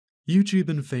YouTube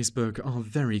and Facebook are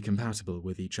very compatible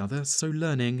with each other, so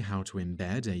learning how to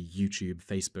embed a YouTube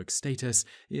Facebook status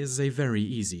is a very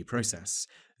easy process.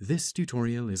 This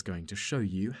tutorial is going to show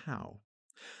you how.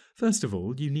 First of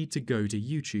all, you need to go to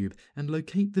YouTube and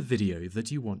locate the video that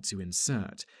you want to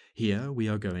insert. Here we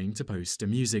are going to post a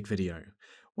music video.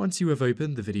 Once you have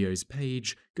opened the video's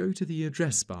page, go to the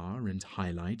address bar and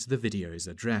highlight the video's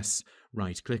address.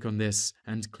 Right-click on this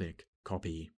and click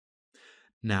Copy.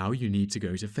 Now you need to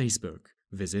go to Facebook.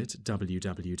 Visit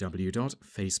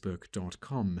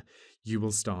www.facebook.com. You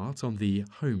will start on the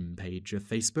home page of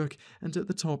Facebook, and at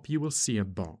the top you will see a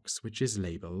box which is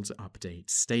labeled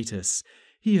Update Status.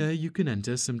 Here you can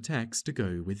enter some text to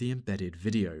go with the embedded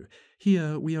video.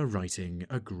 Here we are writing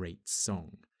a great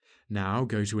song. Now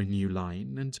go to a new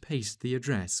line and paste the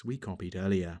address we copied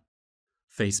earlier.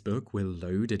 Facebook will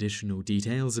load additional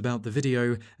details about the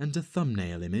video and a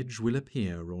thumbnail image will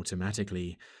appear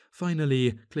automatically.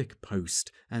 Finally, click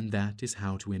Post, and that is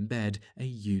how to embed a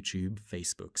YouTube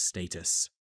Facebook status.